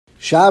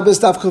Shabbos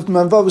Tafkuf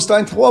Manvav, we're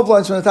starting 12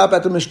 lines from the top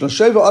at the Mishnah.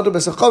 Sheva Adar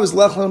Besachav is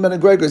Lechlon Ben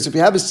Egregos. If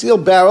you have a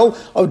sealed barrel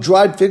of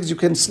dried figs, you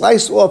can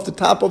slice off the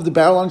top of the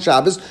barrel on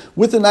Shabbos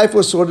with a knife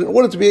or sword in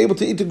order to be able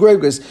to eat the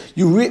Gregos.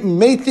 You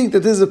may think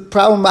that this is a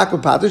problem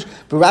makapatish,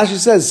 but Rashi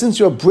says since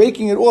you're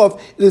breaking it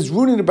off, it is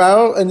ruining the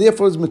barrel and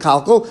therefore it's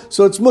mekalkal,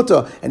 so it's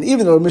mutter. And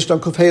even though Mishnah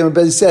Kufay and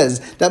Bezi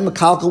says that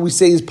mekalkal we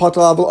say is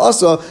patal avol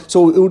asa,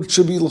 so it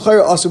should be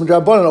l'chayr asa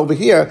midrabanan over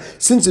here.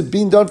 Since it's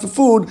being done for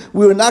food,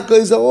 we are not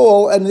going at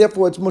all, and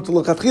therefore it's mutter.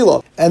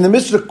 And the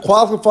Mishnah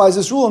qualifies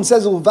this rule and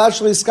says that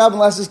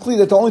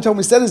the only time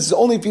we said this is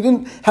only if you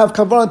didn't have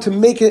kavanah to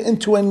make it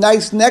into a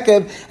nice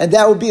nekev, and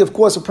that would be, of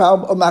course, a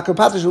problem of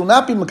makapatish. It will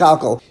not be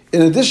makalkal.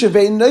 In addition,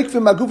 Rabbi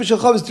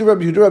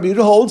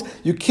Yehuda holds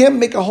you can't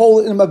make a hole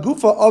in a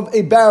magufa of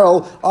a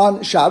barrel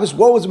on Shabbos.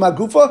 What was a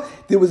magufa?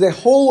 There was a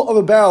hole of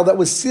a barrel that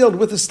was sealed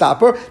with a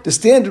stopper. The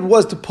standard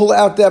was to pull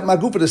out that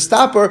magufa, the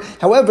stopper.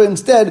 However,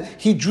 instead,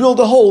 he drilled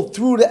a hole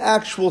through the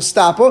actual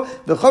stopper.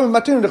 The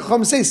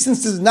Chacham say,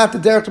 since this is not the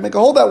derech to make a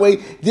hole that way,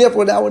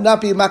 therefore that would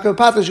not be a makar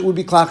patish, it would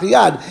be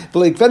klachiyad.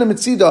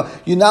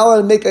 You're not allowed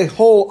to make a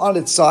hole on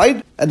its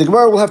side. And the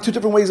Gemara will have two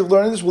different ways of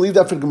learning this. We'll leave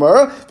that for the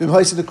Gemara.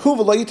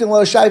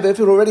 If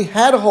it already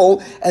had a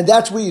hole, and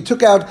that's where you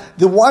took out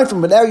the wine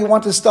from, but now you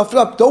want to stuff it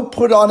up, don't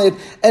put on it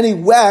any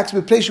wax,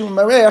 because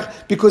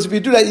if you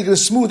do that, you're going to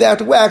smooth out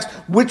the wax,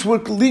 which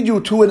would lead you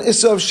to an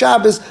Issa of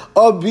Shabbos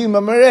of Bima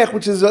Marech,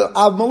 which is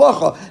Av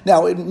Malacha.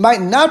 Now, it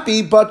might not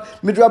be, but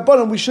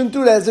Midrabanan, we shouldn't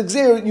do that as a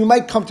Xer. You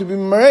might come to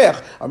Bima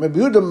Marech. There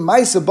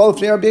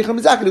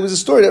was a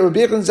story that Rabbi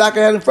Yechon Zaka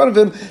had in front of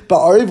him,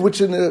 Ba'ariv, which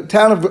in the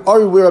town of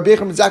Ariv, where Rabbi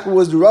Yechon Zaka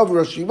was the Rav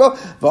Rosh Yeshiva,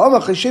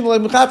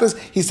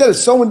 he said, if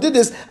someone did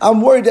this,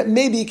 I'm worried that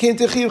maybe he came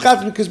to Chiyuv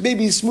Chatas because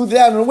maybe he smoothed it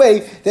out in a way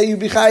that you'd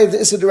be chayiv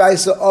the Issa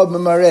D'Oraisa of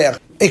Memarech.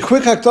 A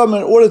quick hakdama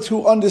in order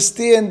to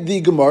understand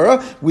the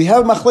Gemara. We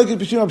have machlekes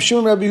between Rabbi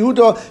Shimon and Rabbi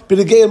Yehuda,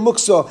 b'negei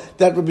muksa,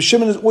 that Rabbi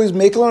Shimon is always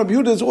mekel and Rabbi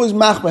Yehuda is always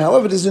machmeh.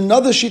 However, there's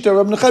another shita,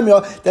 Rabbi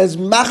Nechemia, that is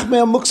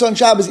machmeh muksa on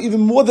Shabbos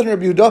even more than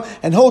Rabbi Yehuda,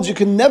 and holds you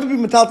can never be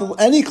metaltal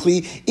any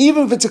kli,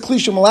 even if it's a kli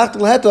shemalach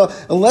l'heta,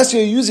 unless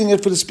you're using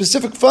it for the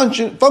specific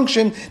function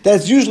that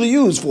it's usually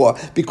used for.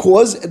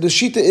 Because the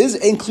shita is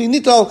ein kli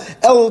nital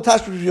el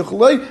tashbih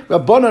yecholoi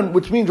Rabbanan,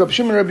 which means Rabbi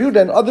Shimon and Rabbi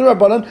Yehuda and other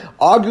Rabbanan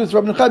argue with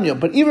Rabbi Nechemia.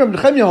 But even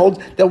Rabbi Nechemia holds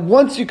that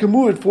once you can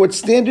move it for its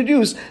standard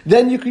use,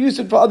 then you can use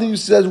it for other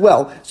uses as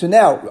well. So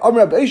now,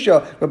 Rabbi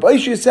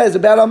Aisha says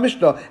about our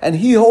Mishnah, and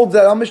he holds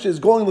that our Mishnah is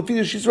going with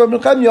Shis Rabbi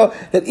Nechemia,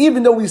 that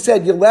even though we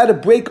said you're allowed to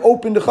break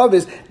open the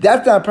chavis,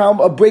 that's not a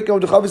problem of breaking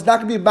open the chavis. It's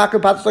not going to be a makar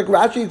patish like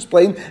Rashi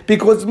explained,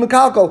 because it's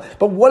mekalkal.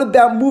 But what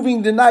about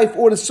moving the knife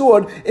or the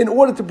sword in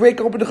order to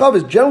break open the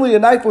chavis? Generally, a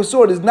knife or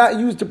sword is not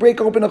used to break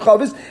open a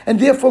chavis, and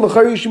therefore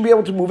the you shouldn't be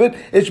able to move it.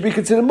 It should be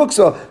considered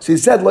muksa. So he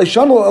said,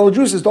 Leishanol el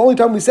Drusis, the only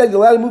time we said you're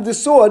allowed to move the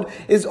sword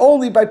is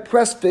only by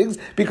pressed figs,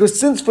 because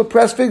since for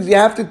pressed figs you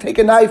have to take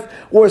a knife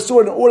or a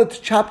sword in order to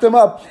chop them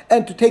up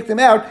and to take them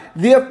out,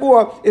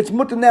 therefore it's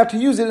mutter now to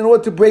use it in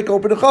order to break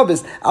open the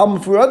chavis.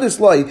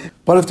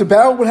 But if the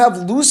barrel would have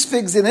loose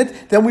figs in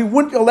it, then we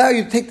wouldn't allow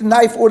you to take the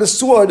knife or the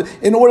sword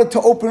in order to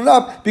open it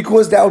up,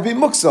 because that would be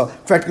muksa.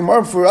 In fact,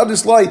 for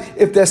others,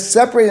 if they're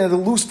separating the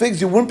loose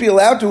figs, you wouldn't be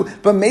allowed to.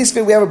 But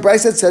Meisvei, we have a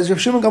brayse that says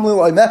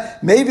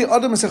maybe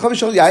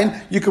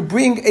you could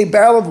bring a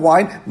barrel of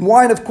wine.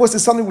 Wine, of course,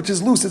 is something which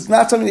is loose. It's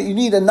not something that you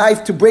need a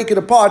knife to break it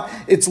apart.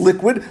 It's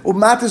liquid.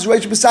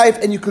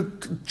 And you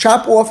could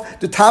chop off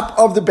the top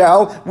of the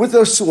barrel with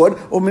a sword,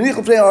 and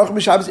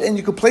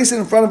you could place it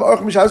in front of Aruch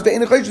Mishabes.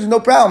 There's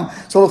no problem.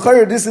 So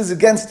this is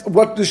against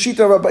what the shita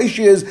of Rabbi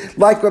Ishi is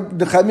like.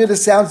 Rabbi Nechemia,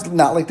 this sounds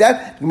not like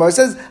that. The Gemara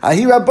says,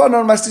 "Ahi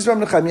Rabbanon Mastis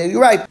Rabbi Nechemia."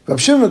 You're right. Rabbi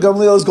Shimon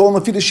Gamliel is going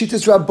to the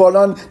shitas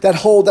Rabbanon that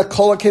hold that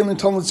Kol came in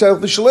Talmud Tzarech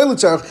v'Shalei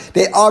Tzarech.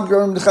 They argue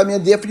Rabbi Nechemia,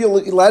 therefore you're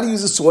allowed to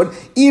use a sword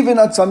even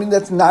on something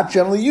that's not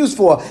generally used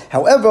for.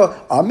 However,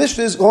 our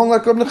Mishnah is going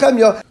like Rabbi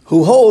Nechemia,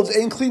 who holds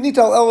ein kli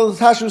nital el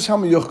tashus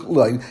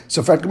hamayuchloi.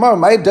 So for Gemara,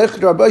 my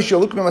derech Rabbi Ishi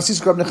look at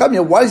Mastis Rabbi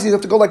Nechemia. Why does he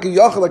have to go like a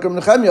yachal like Rabbi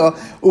Nechemia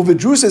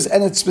uvedrusis?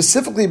 And it's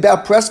specifically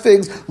about pressed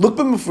figs. Look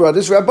b'mufra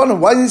this Rabbanon.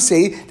 Why does he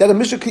say that a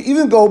Mishnah could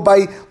even go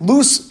by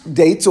loose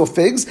dates or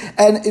figs,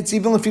 and it's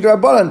even lefid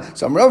Rabbanon?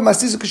 So Rav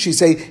Mastis Kashi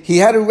say he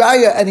had a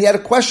raya and he had a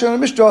question on the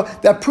Mishnah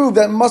that proved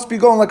that it must be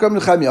going like Rabbi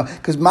Nechemia.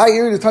 Because my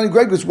area, the Tani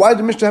Greg, was why did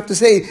the Mishnah have to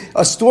say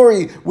a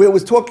story where it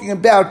was talking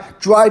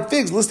about dried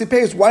figs, listed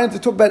payers? Why didn't they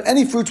talk about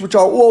any fruits which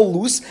are all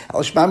loose?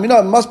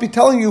 It must be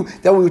telling you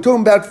that we were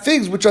talking about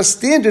figs which are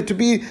standard to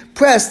be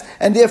pressed,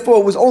 and therefore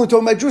it was only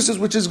talking about juices,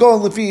 which is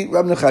going lefi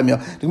Rabbi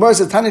Nechemia. The Gemara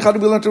says, Tani Chadu,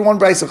 we learned in one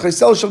brayse,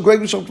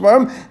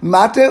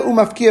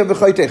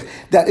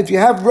 that if you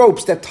have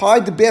ropes that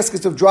tied the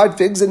baskets of dried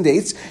figs and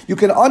dates, you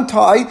can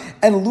untie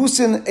and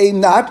loosen a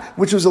knot,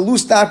 which was a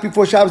loose knot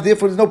before Shabbos,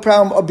 therefore there's no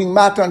problem of being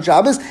mat on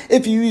Shabbos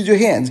if you use your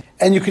hands.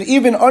 and you could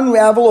even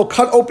unravel or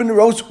cut open the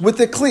roast with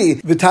a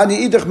kli. We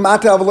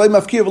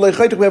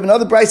have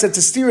another brayso that's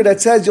a steer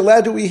that says you're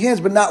allowed to do it with your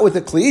hands, but not with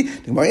a kli.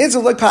 The Gemara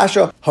answers like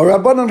kasha.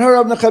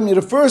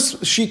 The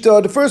first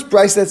shita, the first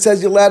brayso that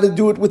says you're allowed to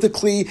do it with a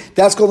kli,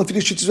 that's called the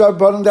fidush shitas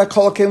rabbanon. That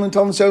kol came in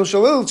Talmud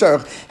Shalil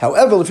Tzarech.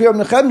 However, if you're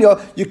Rab Nechemya,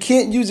 you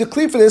can't use a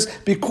kli for this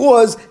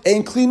because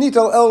ein kli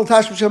nital el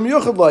tashmish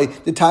hamiyuchad loy.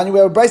 The Tanya we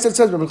have a brayso that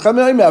says Rab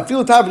Nechemya, I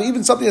feel a tav,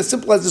 even something as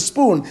simple as a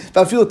spoon, if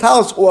I feel a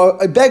talis or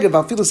a beggar, if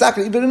I feel a sack,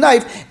 even a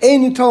knife,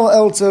 ein nital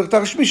el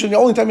tashmish. The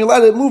only time you're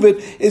allowed to move it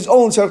is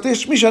on tzarech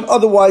shmishan.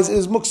 Otherwise, it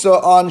is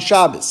muksa on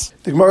Shabbos.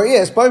 The Gemara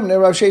asks, are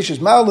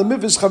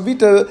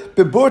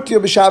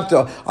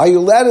you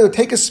allowed to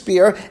take a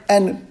spear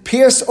and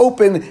pierce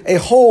open a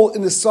hole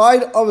in the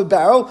side of a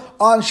barrel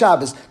on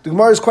Shabbos? The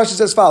Gemara's question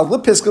is as follows: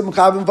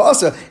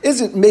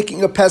 is it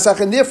making a Pesach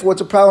and therefore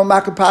it's a problem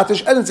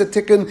makapatish and it's a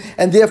tikkun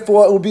and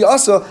therefore it will be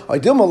asa? Or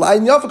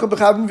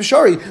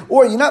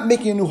you're not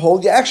making a new hole,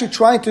 you're actually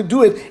trying to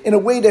do it in a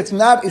way that's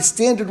not a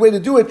standard way to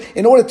do it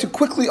in order to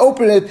quickly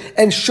open it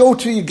and show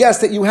to your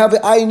guests that you have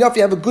an eye enough,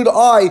 you have a good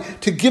eye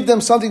to give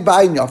them something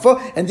by yafa,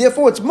 and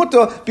therefore it's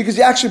mutter because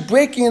you're actually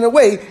breaking in a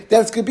way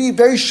that it's going to be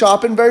very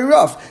sharp and very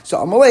rough. So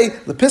Amalei,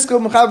 the Piska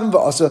Mechavim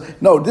v'asa.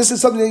 No, this is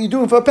something that you're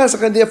doing for a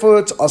Pesach, and therefore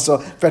it's asa.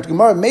 For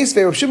Gemara,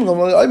 Meisvei of Shimon,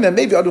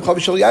 maybe Adu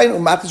Chavish Yain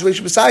Umatis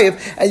Reish B'Sayev,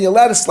 and you're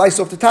allowed to slice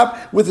off the top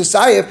with the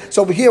Sayev.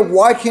 So over here,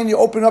 why can't you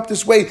open up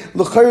this way?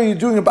 L'chayr, you're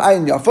doing it by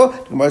Ayin Yafa.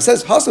 The Gemara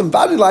says Hasam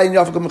Vadi Layin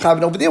Yafa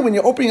Mechavim. Over there, when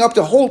you're opening up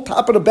the whole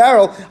top of the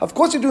barrel, of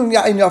course you're doing the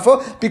Ayin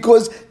Yafa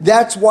because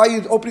that's why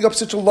you're opening up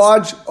such a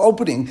large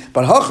opening.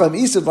 But Hacham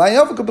Isav Layin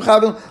Yafa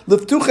Mechavim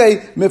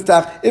Liftuchei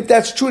Miftach. If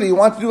that's true that you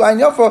want to do Ayin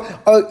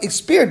Yafa, a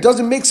spear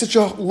doesn't make such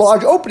a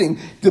large opening.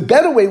 The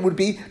better way would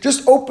be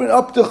just open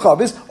up the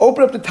chavis,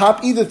 open up the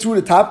top either through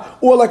the top,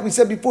 or like we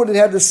said before, they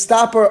had the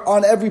stopper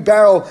on every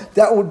barrel.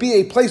 That would be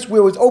a place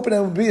where it was open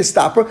and it would be a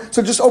stopper.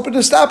 So just open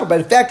the stopper. But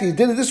the fact that you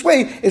did it this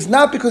way, it's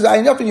not because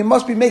Ayin Yafa. You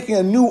must be making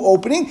a new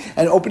opening,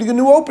 and opening a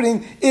new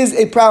opening is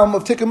a problem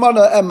of Tikkun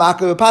Mana and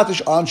Makar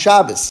Patish on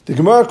Shabbos. The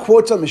Gemara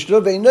quotes on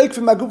Mishnah,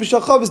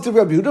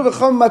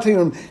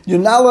 you're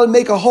not allowed to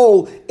make a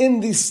hole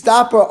in the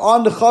stopper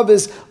on the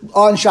chavis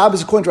on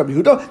Shabbos according to Rabbi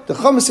Yehuda. The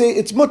Chum say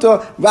it's mutter.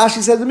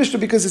 Rashi says the Mishnah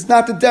because it's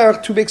not the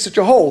derech to make such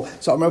a hole.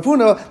 So Amar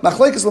Puna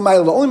machlekes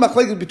l'mayla. The only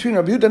machlekes between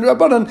Rabbi Yehuda and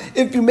Rabbanan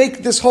if you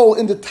make this hole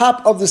in the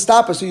top of the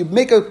stopper. So you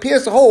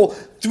pierce a hole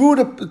through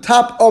the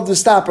top of the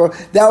stopper,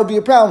 that would be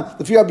a problem.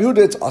 The Rabbi Yehuda,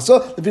 it's also.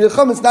 The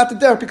Rabbi it's not the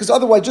derech because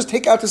otherwise just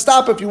take out the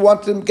stopper if you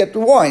want to get the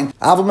wine.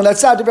 However,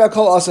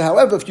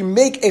 if you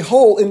make a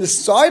hole in the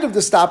side of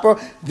the stopper,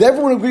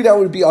 everyone agreed that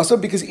would be also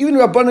because even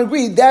Rabbanan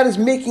agreed that is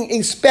making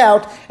a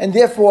spout and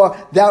therefore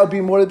that would be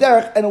more the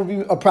derech and it would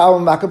be a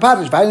problem with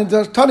makapatish.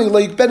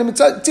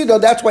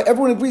 That's why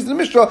everyone agrees in the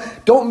Mishnah,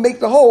 don't make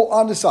the hole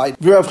on the side.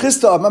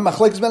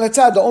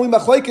 The only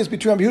machlekes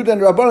between Rabbi Yehuda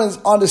and Rabbanan is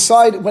on the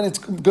side when it's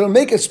going to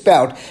make a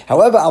spout.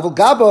 However, even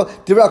Rabbi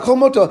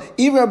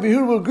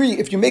Yehuda will agree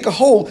if you make a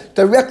hole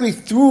directly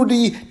through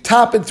the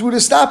top and through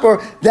the stopper,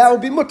 that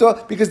would be mutter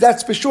because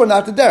that's for sure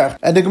not the derech.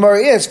 And the Gemara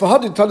is our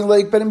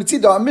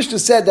Mishnah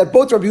said that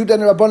both Rabbi Yehuda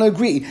and Rabbanan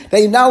agree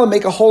that you're not allowed to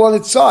make a hole on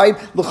its side.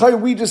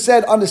 We just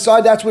said on the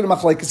side that's where the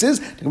machlekes is.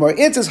 The Gemara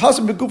answers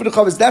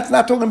that's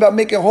not talking about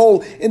making a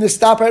hole in the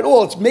stopper at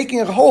all. It's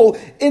making a hole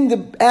in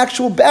the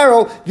actual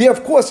barrel. There,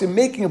 of course, you're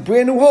making a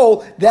brand new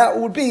hole. That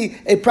would be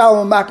a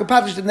problem with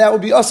makapatish, and that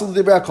would be us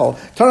the derech.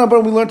 We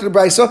learned to the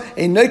brayso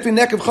a neck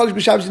of cholish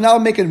b'Shabbos. You now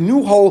make a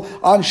new hole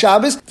on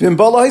Shabbos. If you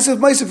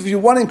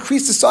want to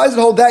increase the size of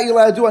the hole, that you're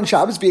allowed to do on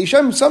Shabbos.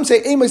 Some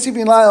say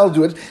you're allowed to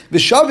do it.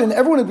 V'shavin,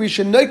 everyone agrees.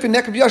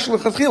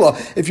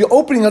 If you're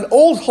opening an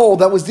old hole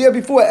that was there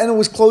before and it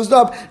was closed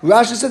up,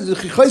 Rashi says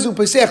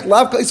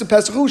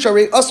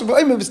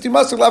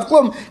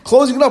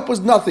closing it up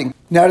was nothing.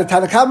 Now the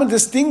Tanakhama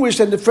distinguished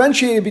and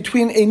differentiated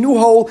between a new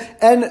hole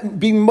and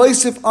being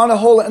moisif on a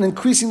hole and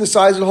increasing the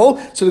size of the hole.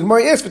 So the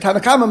Gemara asks for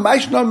Tanakhama,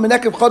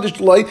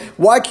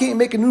 why can't you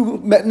make a new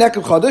neck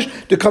of chodesh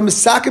to come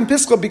Mesak and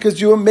Pischa because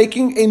you are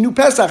making a new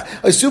Pesach?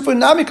 A super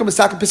nami come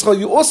Mesak and Pischa.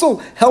 You're also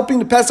helping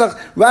the Pesach.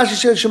 Rashi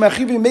said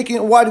Shemachivi making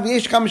it wide of the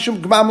Eish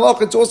Kamishum Gemar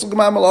Malacha. It's also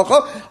Gemar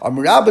Malacha.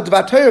 Amarabah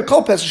Dvatayr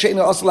Kol Pesach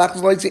Sheina also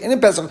Lachas Loitzi in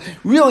Pesach.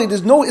 Really,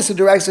 there's no Issa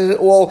Deraisa at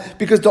all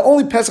because the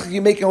only Pesach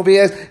you're making over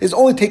here is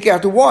only taking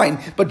out the wine.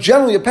 But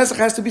generally, a Pesach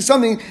has to be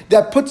something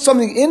that puts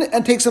something in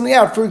and takes something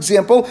out. For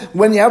example,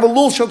 when you have a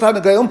lul shaltan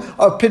agayim,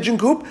 a pigeon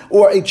coop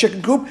or a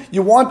chicken coop,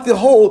 you want the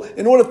hole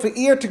in order for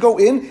air to go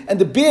in and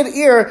the bad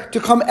air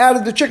to come out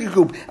of the chicken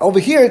coop. Over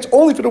here, it's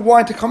only for the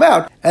wine to come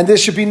out. And there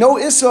should be no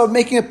issa of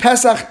making a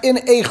Pesach in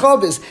a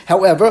chavis.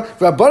 However,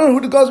 Rabbanan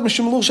who goes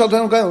mishimlul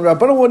shaltan agayim,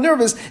 Rabbanan were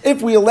nervous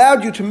if we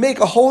allowed you to make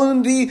a hole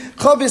in the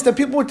chavis that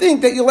people would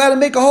think that you're allowed to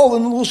make a hole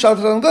in the lul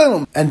shaltan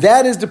agayim. And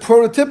that is the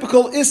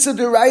prototypical issa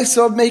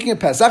deraisa of making a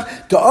Pesach.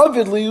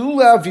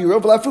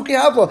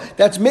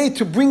 That's made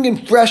to bring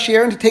in fresh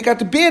air and to take out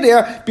the bad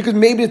air because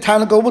maybe the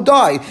Tanakh will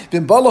die.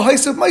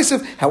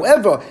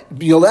 However,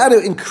 you're allowed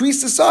to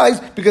increase the size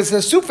because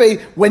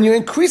when you're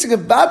increasing it,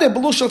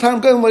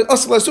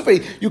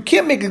 you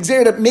can't make a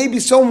gzeira that maybe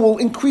someone will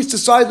increase the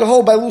size of the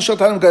hole by Lul Shel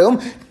Tanam Goyim.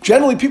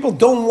 Generally, people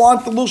don't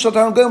want the Lul Shel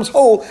Tanam Goyim's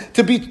hole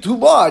to be too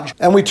large.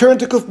 And we turn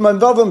to Kuf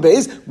Manvav and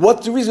Beis.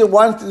 What's the reason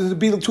why it to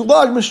be too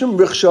large?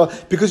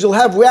 Because you'll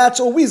have rats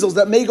or weasels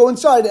that may go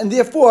inside and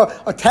therefore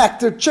attack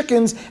the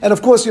chickens. And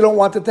of course, you don't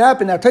want it to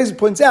happen. Now, Taisa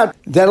points out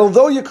that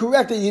although you're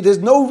correct, that there's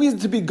no reason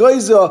to be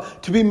geyser,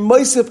 to be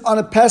meisif on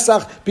a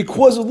Pesach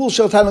because of Lul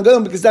Shel Tanam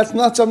Goyim, because that's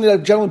not something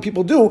that generally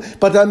people do.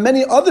 But there are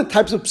many other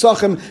types of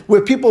psachim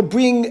where people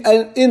bring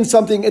in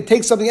something, it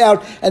takes something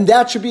out, and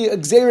that should be a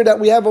gzeira that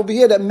we have over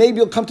here, that maybe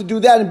you'll come to do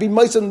that and be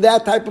meisif on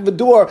that type of a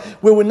door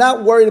where we're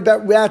not worried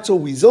about rats or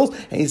weasels.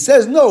 And he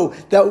says, no,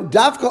 that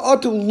dafka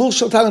atu Lul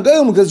Shel Tanam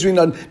Goyim because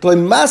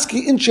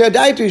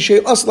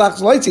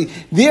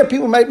there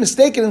people might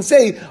mistake it and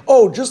say,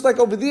 oh, just like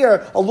over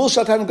there, a Lul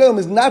Shel Tanam Goyim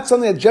is not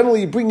something that generally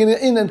you bring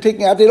it in and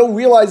taking out. They don't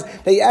realize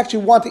that you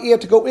actually want the air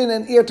to go in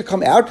and air to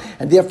come out,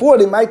 and therefore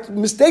they might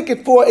mistake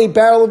it for a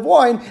barrel of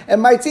wine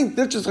and might think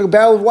that just like a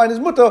barrel of wine is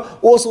mutter,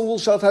 also Lul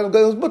Shel Tanam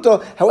Goyim is mutter.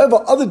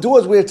 However, other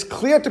doors where it's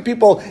clear to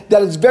people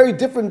that it's very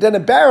different than a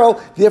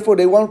barrel, therefore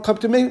they won't come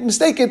to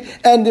mistake it,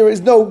 and there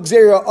is no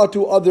gzeira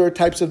to other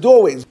types of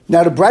doorways.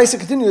 Now the Brisa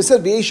continues, it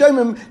says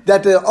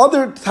that the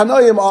other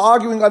Tanoim are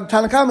arguing on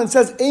Tanakam and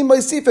says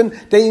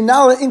they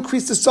now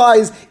increase the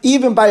size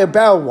even by a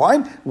barrel of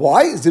wine.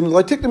 Why?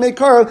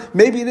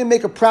 Maybe you didn't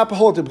make a proper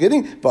hole at the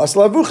beginning,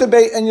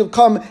 and you'll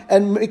come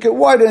and make it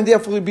wider, and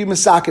therefore you'll be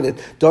masaketed.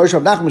 The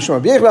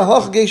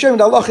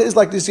halacha is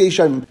like this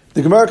Yeshayim.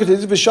 The Gemara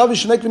continues,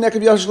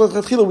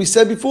 we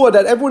said before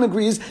that everyone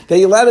agrees that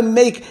you're allowed to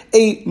make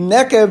a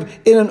nekev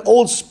in an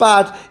old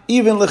spot,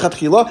 even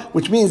lechatchila,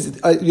 which means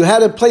you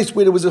had a place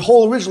where there was a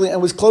hole originally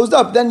and was closed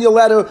up, then you're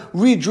allowed to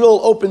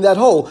re-drill open that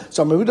hole.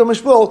 So the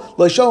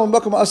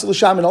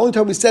only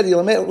time we said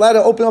you're allowed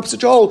to open up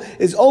such a hole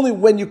is only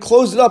when you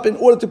close it up in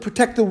order to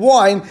protect the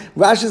wine.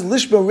 Rashi's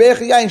lishma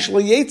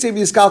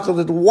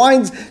that the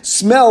wine's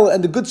smell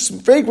and the good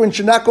fragrance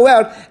should not go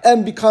out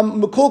and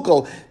become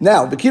mekulkal.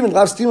 Now, the kivin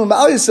lav stima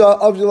ma'alisa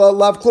of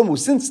lav klomu.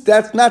 Since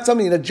that's not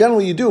something that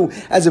generally you do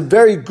as a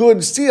very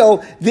good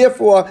seal,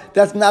 therefore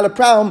that's not a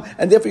problem,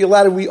 and therefore you're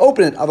allowed to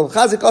reopen it. Aval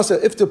chazik also,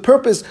 if the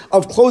purpose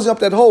of closing up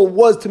that hole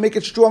was to make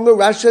it stronger,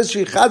 Rashi says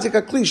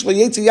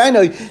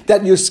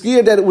that you're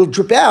scared that it will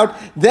drip out,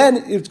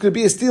 then it's going to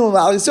be a steel in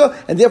ma'alisa,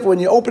 and therefore when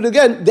you open it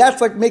again, that's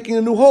like making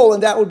a new hole,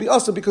 and that would be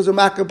also because of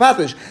makar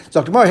patish.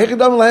 So tomorrow, when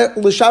Rabbi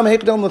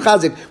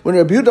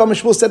Yehuda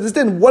Mishmul said this,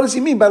 then what does he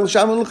mean by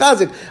l'sham and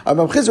l'chazik?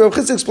 Rav Chizr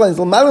explains,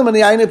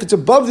 if it's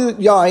above the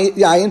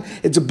yayin,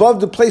 it's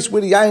above the place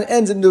where the yayin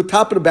ends in the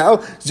top of the barrel,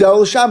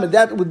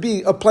 that would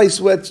be a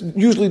place where it's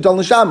usually done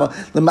l'shama.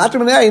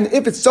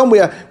 If it's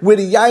somewhere where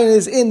the yayin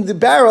is in the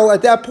barrel,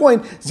 at that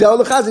point,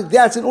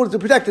 that's in order to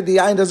protect it, the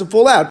yayin doesn't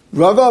fall out.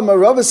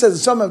 Rava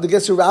says some of the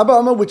Gesur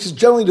Rabba, which is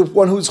generally the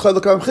one who's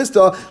chalakar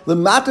chista,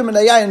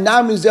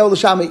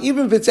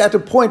 even if it's at the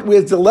point where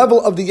it's the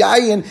level of the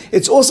yayin,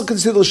 it's also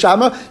considered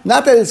l'shama.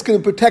 Not that it's going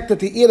to protect that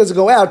the air doesn't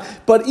go out,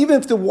 but even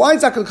if the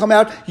wine's not going to come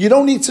out, you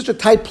don't need such a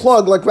tight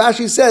plug, like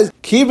Rashi says,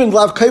 that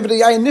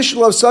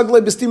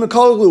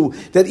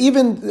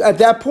even at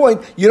that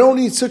point, you don't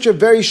need such a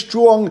very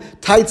strong,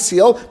 tight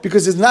seal,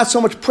 because there's not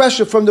so much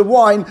pressure from the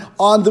wine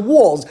on the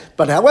walls.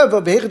 But however,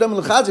 what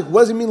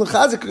does it mean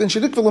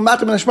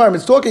l'chazik?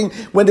 It's talking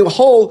when the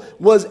hole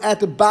was at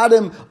the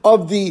bottom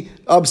of the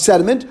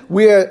sediment,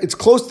 where it's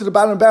close to the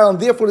bottom of the barrel, and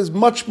therefore there's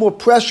much more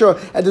pressure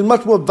and there's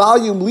much more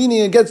volume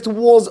leaning against the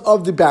walls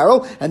of the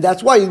barrel, and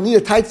that's why you need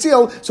a tight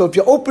seal. So if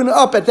you open it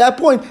up at that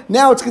point,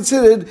 now it's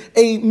considered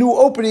a new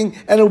opening,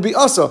 and it'll be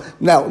also.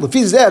 Now,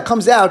 Lefiz there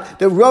comes out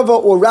that Rava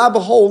or Rabba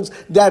holds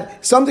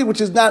that something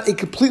which is not a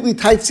completely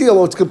tight seal,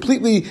 or it's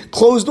completely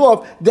closed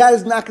off, that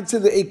is not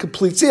considered a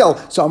complete seal.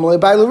 So I'm going to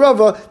buy the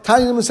Rava,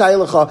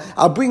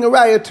 I'll bring a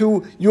raya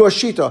to your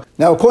shita.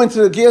 Now, according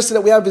to the Gersa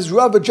that we have is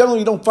Rava, generally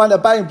you don't find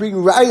that by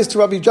bringing rayas to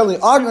Rava, you generally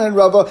arguing on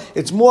Rava.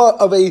 It's more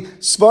of a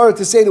svara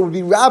to say that would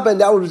be Rabba,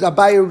 and that would be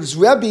Abaya's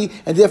Rebbe,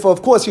 and therefore,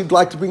 of course, he'd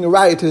like to bring a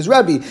raya to his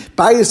Rebbe.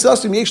 Bayis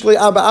Sasim Yeshlei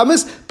Abba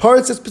Amis,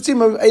 Paritz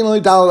Petzima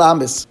Einoi Dalal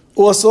Amis.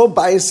 Also,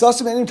 by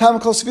Sasim and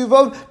Tamakal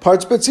Svivov,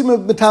 parts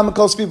Betzim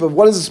Tamakal Svivov.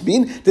 What does this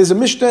mean? There's a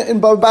Mishnah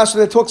in Bava Basra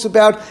that talks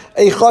about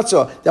a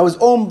chatzah that was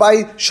owned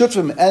by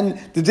Shutfim, and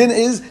the din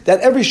is that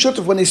every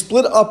Shutf, when they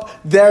split up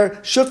their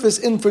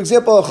Shutfis in, for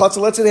example, a chatzah,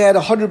 let's say they had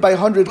 100 by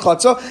 100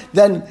 chatzah,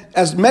 then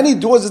as many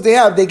doors as they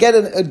have, they get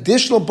an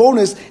additional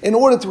bonus in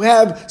order to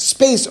have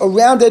space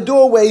around their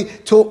doorway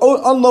to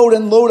unload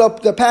and load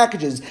up the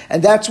packages.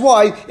 And that's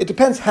why it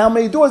depends how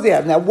many doors they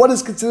have. Now, what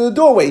is considered a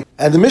doorway?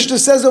 And the Mishnah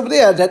says over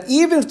there that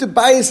even if the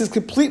bias is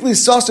completely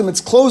sosim,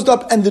 it's closed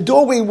up, and the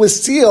doorway was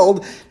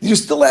sealed, you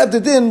still have the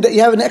din that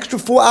you have an extra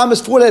 4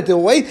 amas for that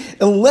doorway,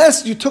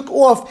 unless you took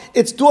off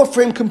its door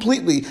frame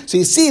completely. So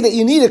you see that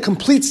you need a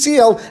complete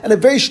seal and a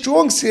very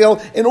strong seal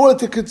in order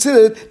to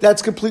consider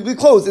that's completely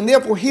closed. And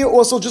therefore here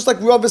also, just like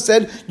Rava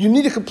said, you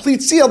need a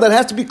complete seal that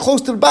has to be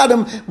close to the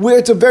bottom where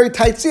it's a very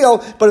tight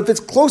seal, but if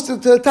it's closer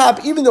to the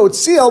top, even though it's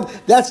sealed,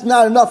 that's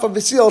not enough of a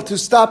seal to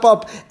stop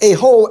up a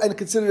hole and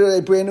consider it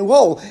a brand new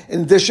hole.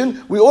 In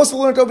addition, we also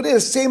learned over there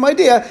the same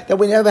idea that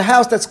when you have a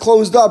house that's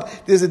closed up,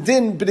 there's a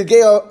din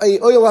b'negei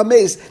a oil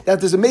ha-mace, that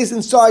there's a mace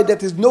inside, that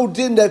there's no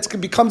din that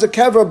becomes a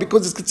kever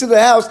because it's considered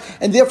a house,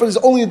 and therefore there's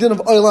only a din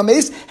of oil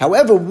ha-mace.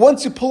 However,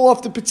 once you pull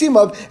off the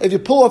petzimav, if you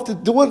pull off the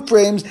door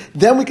frames,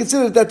 then we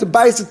consider that the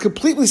bias is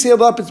completely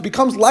sealed up, it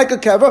becomes like a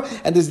kever,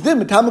 and there's din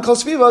b'tamim kol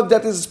sviva,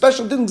 that there's a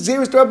special din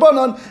xeris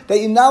d'Rabbanan that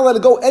you're not allowed to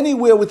go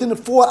anywhere within the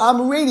 4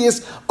 am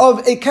radius of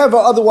a kever,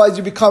 otherwise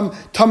you become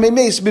tamei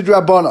mace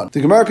midrabbanan.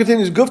 The Gemara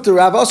continues, Gufta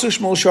Rav Asur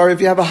Shmuel Shari,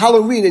 if you have a hollow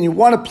reed and you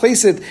want to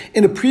place it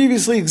in a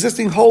previously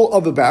existing hole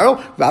of a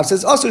barrel, Rav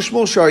says Asur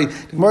Shmuel Shari.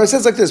 The Gemara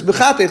says like this,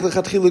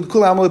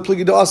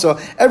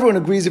 everyone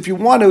agrees if you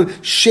want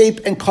to shape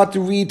and cut the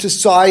reed to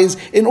size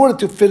in order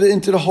to fit it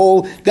into the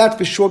hole, that's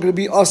for sure going to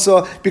be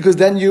Asur, because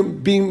then you're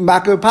being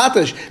makar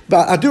patash.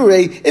 But Adure,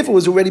 if it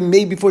was already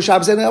made before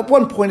Shabbos, and at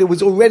one point it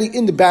was already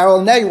in the barrel,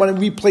 and now you want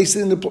to replace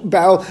it in the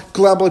barrel, of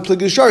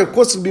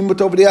course it'll be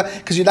mut over there,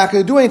 because you're not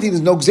going to do anything,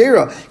 there's no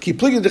gzera.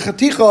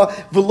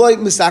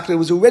 It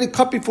was already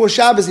cut before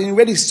Shabbos and you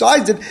already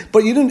sized it,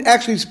 but you didn't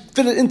actually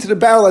fit it into the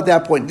barrel at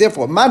that point.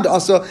 Therefore, Manda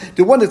also,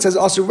 the one that says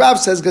also Rav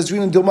says that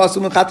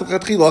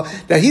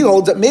he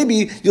holds that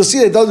maybe you'll see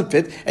that it doesn't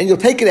fit and you'll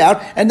take it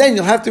out and then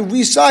you'll have to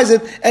resize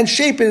it and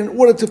shape it in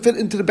order to fit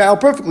into the barrel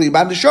perfectly.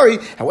 Manda Shari,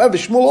 however,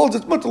 Shmuel holds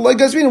it's mutter like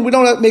Gazrin, we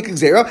don't have to make a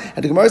zera.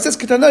 And the Gemara says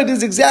Ketanoid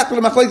is exactly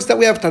the machlokes that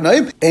we have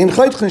Tanoim.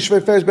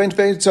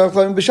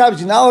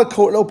 You're not allowed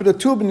to open a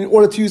tube in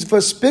order to use it for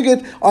a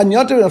spigot on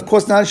Yontiv, and of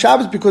course not on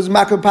Shabbos because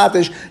Makar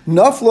Patish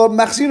Nafla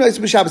Machzino is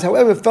Shabbos.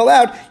 However, if it fell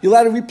out, you're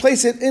allowed to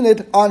replace it in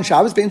it on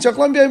Shabbos. And of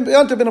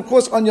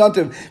course on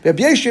Yontiv.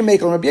 Rabbi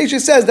Yeshe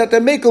says that they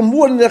make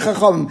more than the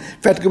Chacham.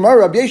 Fat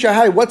Gemara, Rabbi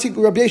Yeshe, what's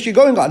Rabbi Yeshe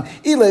going on?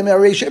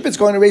 If it's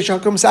going to Reish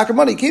Hakum Sakar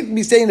money, you can't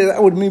be saying that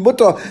it would be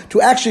mutter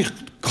to actually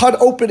cut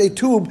open a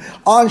tube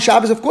on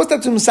Shabbos. Of course,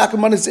 that's in Masaka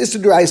Manis Issa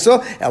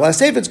D'Oraisa. Ela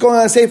Sefer, it's going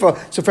on a Sefer.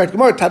 So, for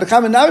Gemara,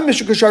 Tanakama, now in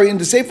Mishra Kashari, in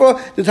the Sefer,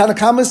 the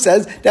Tanakama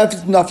says that if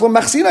it's Nafla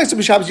Machzina Issa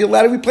B'Shabbos, you're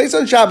allowed to replace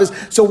on Shabbos.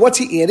 So, what's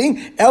he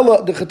adding?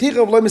 Ela, the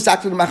Chaticha of Lo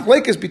Misakta, the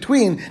Machlekes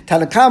between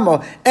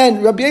Tanakama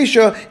and Rabbi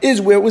Yesha is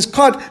where it was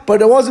cut,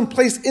 but it wasn't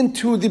placed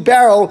into the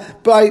barrel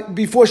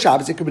before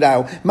Shabbos. It could be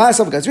now.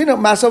 Masav Gazrina,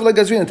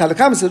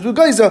 Tanakama says,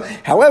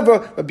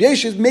 however, Rabbi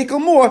Yesha is Mekel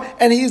more,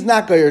 and he is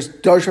not Gayers.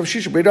 Darsh Rav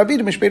Shisha, Beit Rabbi,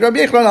 Mishpeit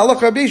Rabbi, and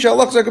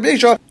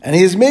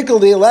he is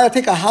makel, they allowed to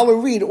take a hollow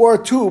reed or a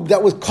tube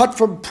that was cut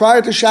from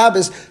prior to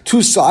Shabbos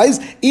to size,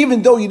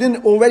 even though you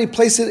didn't already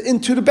place it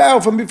into the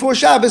barrel from before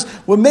Shabbos.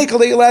 We're makel,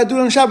 they allowed to do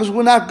it on Shabbos.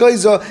 We're not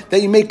geyser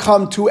that you may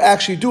come to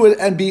actually do it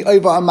and be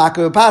over on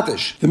makar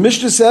patish. The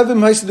Mishnah says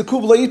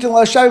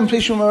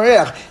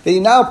that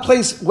you now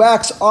place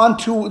wax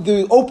onto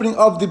the opening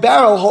of the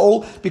barrel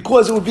hole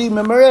because it would be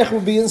memarech,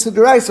 would be in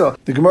Sidiraisa.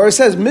 The Gemara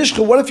says,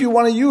 Mishka, what if you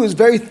want to use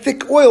very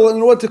thick oil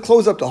in order to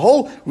close up the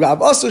hole?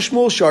 Rav Asa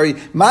Shmuel Shari,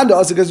 Manda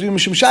Asa Gazvin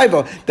Mishum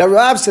Shaiva. That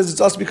Rav says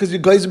it's also because you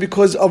guys are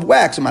because of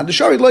wax. So Manda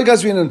Shari Loy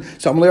Gazvin.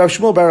 So Amalei Rav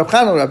Shmuel Bar Rav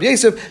Chanel Rav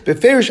Yosef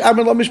Beferish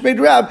Amar Lo Mishmeid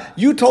Rav.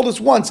 You told us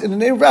once in the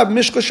name of Rav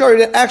Mishka Shari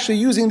that actually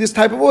using this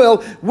type of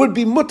oil would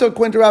be mutter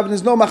according to Rav, and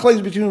there's no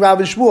machlokes between Rav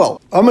and Shmuel.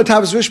 Amar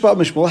Tavis Rishba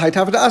Mishmuel. Hay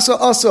Tavis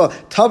Asa.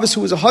 Tavis,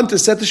 who was a hunter,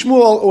 said to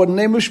Shmuel, or the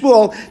name of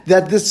Shmuel,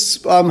 that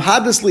this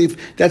hadis leaf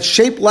that's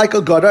shaped like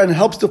a gutter and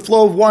helps the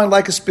flow of wine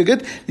like a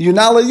spigot, you're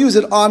not allowed to use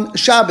it on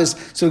Shabbos.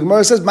 So the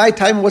Gemara says, my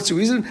time. What's the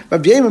reason?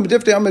 Rabbi Yema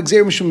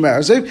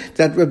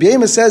that Rabbi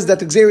Yema says that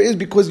the Gzera is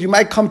because you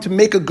might come to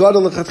make a gutter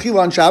lechatchila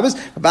on Shabbos.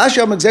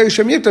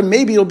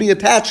 Maybe it'll be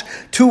attached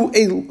to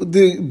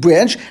the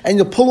branch and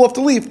you'll pull off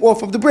the leaf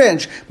off of the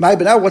branch.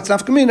 What's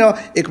nafkamina?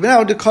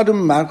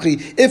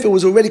 If it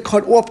was already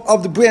cut off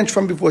of the branch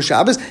from before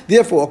Shabbos,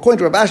 therefore, according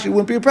to Rabbi Ashi, it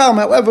wouldn't be a problem.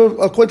 However,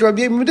 according to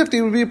Rabbi Yema,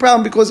 it would be a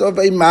problem because of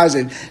a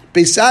marziv.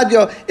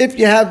 Beisadya, if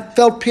you have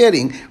felt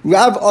padding,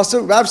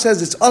 Rav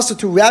says it's also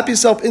to wrap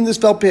yourself in this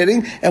felt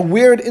padding and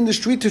wear it in the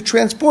street to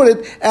transport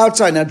it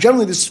outside. Now,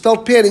 generally, this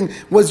felt padding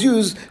was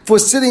used for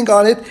sitting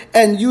on it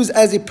and used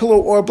as a pillow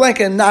or a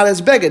blanket and not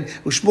as beged.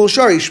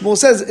 Shmuel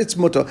says it's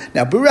mutter.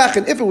 Now,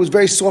 Barachin, if it was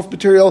very soft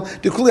material,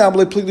 the Kuli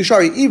Amalei Pligli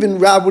Shari, even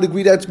Rav would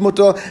agree that it's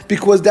mutter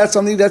because that's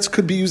something that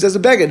could be used as a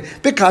beged.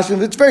 Because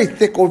if it's very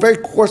thick or very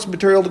coarse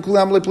material, the Kuli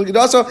Amalei Pligli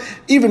also,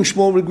 even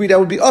Shmuel would agree that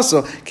would be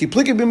also. Keep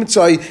Pligli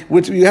B'mitzai,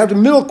 which you have the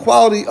middle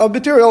quality of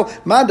material.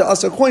 Manda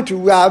also, according to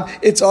Rav,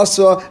 it's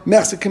also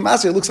Mechse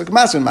Kemasa, it looks like a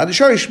Maser. Manda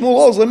Shari, Shmuel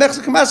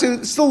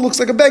it still looks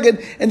like a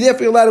beged, and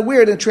therefore you're allowed to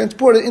wear it and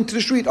transport it into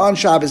the street on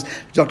Shabbos.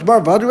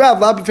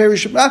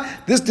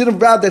 This din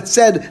of Rav that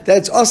said that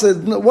it's also,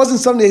 it wasn't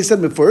something he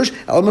said before.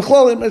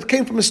 It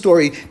came from a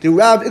story. The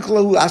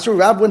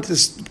Rav went to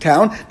this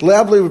town.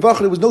 There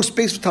was no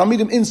space for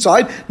Talmidim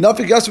inside.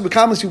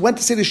 He went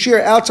to say the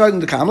shir outside in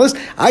the Kamlis.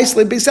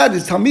 Isolate Beisad.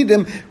 His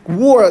Talmidim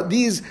wore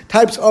these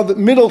types of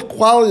middle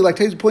quality, like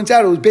Taisa points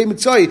out, it was Bei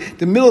Mitzai,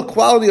 the middle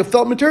quality of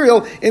felt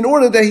material, in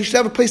order that he should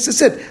have a place to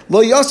sit.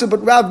 Lo Yasa,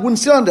 but Rav wouldn't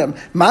sit on them.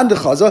 Man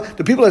Dechaza,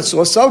 the people that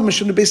saw Sav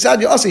Mishun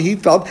Beisad Yasa, he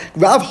felt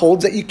Rav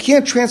holds that you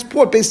can't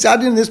transport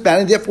Beisad in this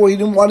band, and therefore he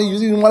didn't want to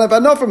use it, he didn't want to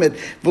have enough from it.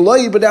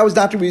 V'loyi, but that was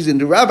not the reason.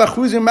 The Rav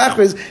Achuzim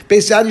Machriz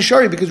Beisad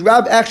Yishari, because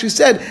Rav actually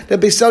said that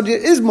Beisad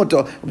is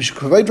mutter.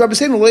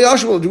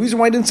 The reason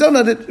why he didn't sit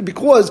on it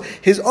because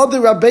his other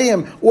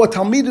Rabbeim or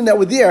Talmidim that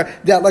were there,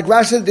 that like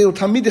Rashi said, they were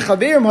Talmidei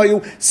Chaverim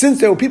Hayu, since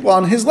there were people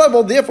on his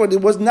level, therefore there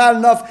was not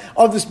enough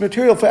of this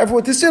material for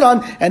everyone to sit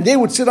on, and they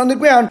would sit on the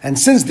ground. And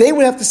since they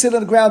would have to sit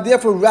on the ground,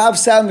 therefore Rav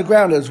sat on the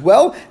ground as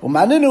well.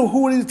 Maninu,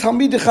 who were the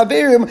Talmidei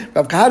Chaverim,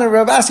 Rav Kahana and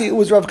Rav Asi, it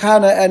was Rav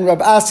Kahana and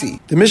Rav Asi.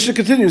 The Mishnah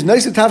continues,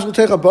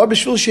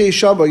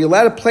 you're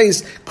allowed to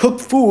place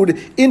cooked food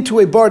into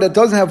a bar that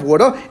doesn't have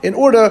water in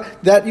order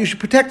that you should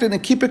protect it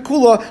and keep it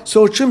cooler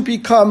so it shouldn't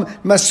become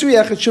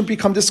masriach, it shouldn't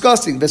become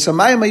disgusting. You're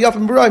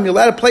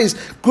allowed to place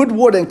good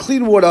water and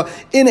clean water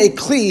in a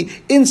kli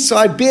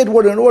inside bad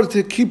water in order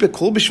to keep it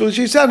cool.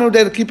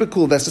 To keep it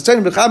cool. That's the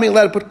same. You're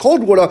allowed to put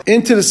cold water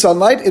into the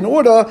sunlight in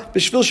order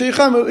it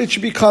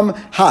should become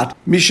hot.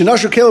 That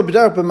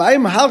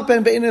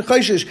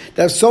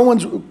if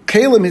someone's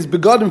kalim, his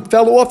begadim,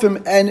 fell off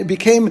him and it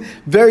became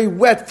very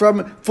wet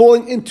from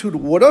falling into the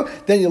water,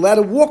 then you're allowed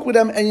to walk with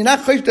them, and you're not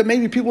chayshish that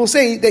maybe people will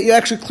say that you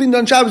actually cleaned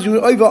on Shabbos, you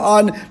were over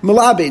on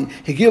Malabin.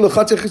 If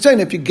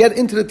you get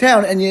into the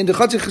town and you're in the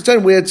Chatzir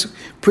Chisayin where it's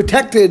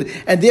protected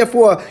and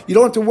therefore you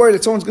don't have to worry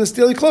that someone's going to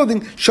steal your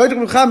clothing,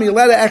 you're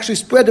allowed to actually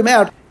spread them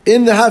out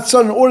in the hot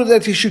sun in order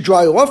that he should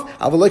dry off.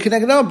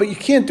 But you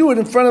can't do it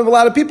in front of a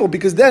lot of people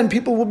because then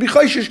people will be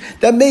chayshish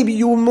that maybe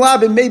you were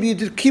Malabin, maybe you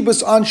did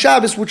kibbutz on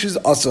Shabbos, which is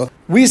also.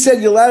 We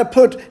said you're allowed to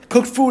put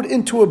cooked food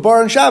into a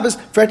bar on Shabbos.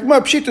 For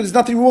Pshita, there's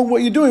nothing wrong with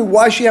what you're doing.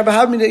 Why should you have a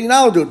havmi that you're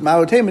not allowed to do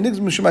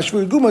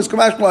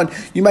it?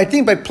 You might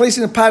think by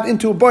placing a pot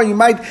into a bar, you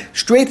might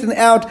straighten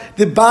out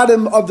the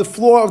bottom of the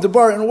floor of the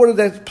bar in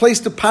order to place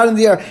the pot in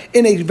there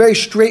in a very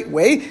straight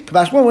way.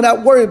 We're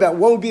not worried about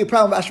what would be a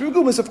problem with Ashur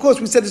Gumas. Of course,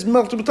 we said this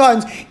multiple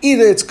times.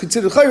 Either it's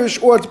considered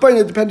chayrish or it's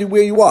bainah, depending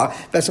where you are.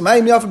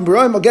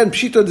 Again,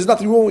 Pshita, there's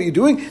nothing wrong with what you're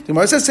doing. The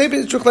Gemara says,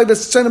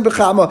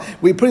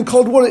 we're putting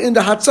cold water in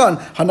the hot sun.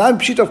 Hanan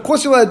Pshita, of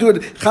course you're allowed to do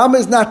it. Chama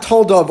is not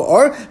told of,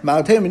 or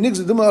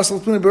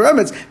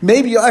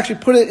maybe you'll actually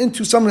put it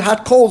into some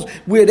hot coals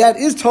where that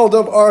is told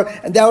of, or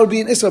and that would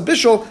be an Issa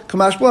Bishul,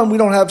 Kamashblan, we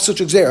don't have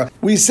such a xera.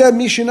 We said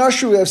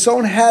Mishinashu, if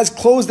someone has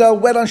clothes that are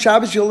wet on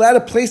Shabbos, you're allowed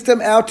to place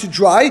them out to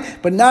dry,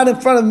 but not in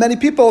front of many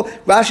people.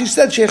 Rashi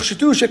said, Sheikh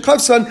Shatu, Sheikh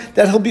Kavsan,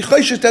 that he'll be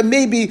chayshish that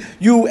maybe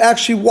you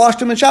actually washed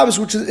them in Shabbos,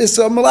 which is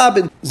Issa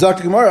Malabin.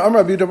 Zakti Gemara,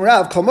 Amar Rabbi Yudam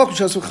Rav, Kalmok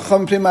Shasu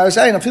Chacham Pnei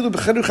Marasayin, Afilu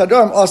B'Chedu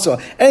Chadarim also.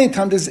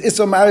 Anytime there's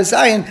Issa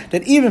Marasayin,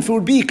 that even if it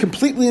would be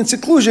completely in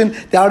seclusion,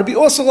 that would be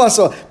also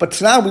lasa. But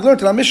now we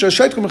learned in our Mishnah,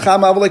 Shaitkum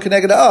Chama Avalei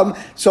Keneged Am.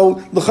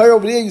 So l'chayr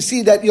over there, you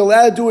see that you're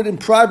allowed to do it in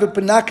private,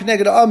 but not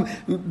Keneged Am.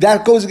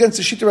 That goes against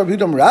the Shita Rabbi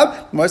Yudam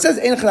Rav. Gemara says,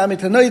 Ein Chanami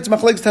Tanoi, it's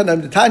Machlekes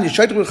Tanam. The Tanya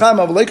Shaitkum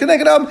Chama Avalei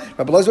Keneged Am.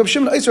 Rabbi Elazar Rav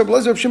Shimon, Eisar Rabbi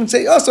Elazar Rav Shimon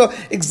say also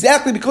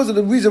exactly because of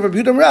the reason of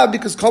Rabbi Yudam Rav,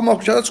 because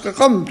Kalmok Shasu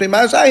Chacham Pnei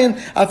Marasayin,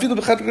 Afilu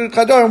B'Chedu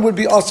Chadarim would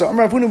be also.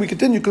 Amar Avuna, we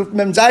continue.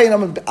 Mem Zayin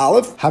Amar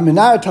Aleph.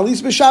 Haminar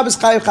Talis B'Shabbos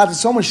Chayav Chatas.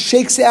 Someone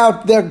shakes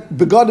out their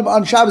begadim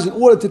on Shabbos in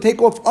order to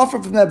take off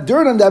from that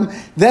dirt on them,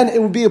 then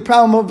it would be a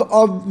problem of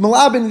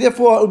malabin,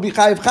 therefore it would be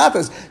chayiv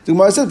chatas. The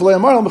Gemara says, we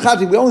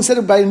only said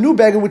it by a new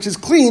beggar which is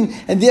clean,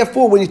 and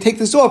therefore when you take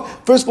this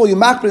off, first of all you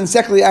makbid and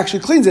secondly it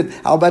actually cleans it.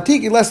 However,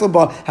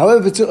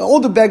 if it's an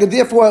older beggar,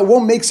 therefore it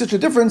won't make such a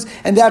difference,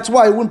 and that's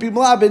why it wouldn't be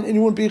malabin and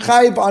you wouldn't be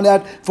chayiv on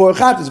that for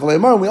chatas.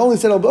 We only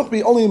said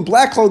only in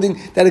black clothing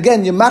that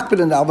again you makbid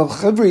and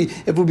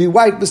if it would be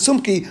white,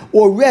 besumki,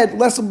 or red,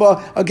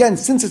 again,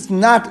 since it's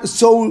not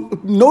so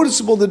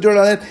noticeable the dirt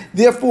on it,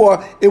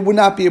 therefore it would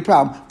not be a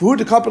problem.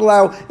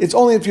 It's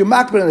only if you're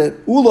makbid on it.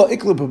 Ula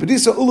ikla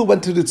Pabdisa. Ula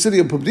went to the city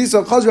of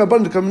Pabdisa. Chaz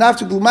Rabban to come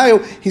naftu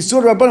glumayo. He saw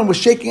the Rabbanim was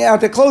shaking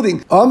out their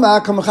clothing.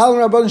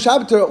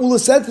 Ula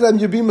said to them,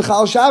 "You be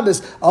Michal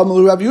Shabbos."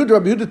 Rabbi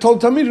Yehuda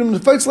told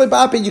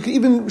Talmidim, you can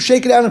even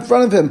shake it out in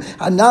front of him.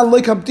 And now,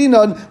 like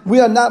we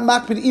are not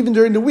makbid even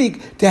during the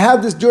week to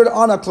have this dirt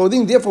on our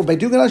clothing. Therefore, by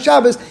doing it on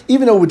Shabbos,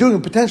 even though we're doing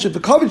it potentially for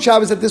covered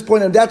Shabbos at this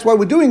point, and that's why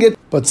we're doing it,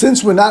 But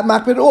since we're not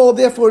makbid at all,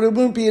 therefore it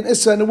wouldn't be an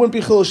issa and it wouldn't be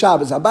chilul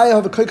Shabbos. Abaye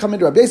have a koy come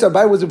into Rabbi Yosef.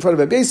 Abaye was in front of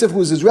Rabbi Yosef, who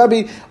was his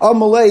Rebbe.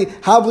 Amalei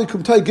havli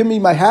kumtai, give me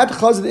my hat.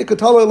 Chazad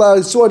ikatalah,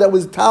 I saw that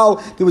was tal,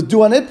 there was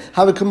dew on it.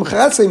 Have a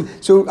kumchasim.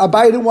 So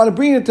Abaye didn't want to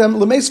bring it to him,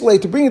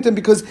 lemeslei, to bring it to him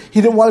because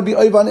he didn't want to be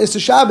over on issa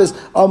Shabbos.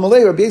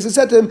 Amalei, Rabbi Yosef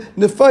said to him,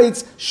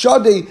 nefites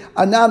shadei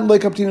anan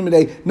leikaptinu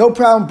midei. No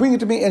problem, bring it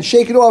to me and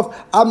shake it off.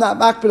 I'm not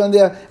makbid on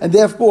there, and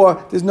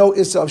therefore there's no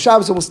issa of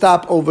Shabbos. So we'll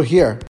stop over here.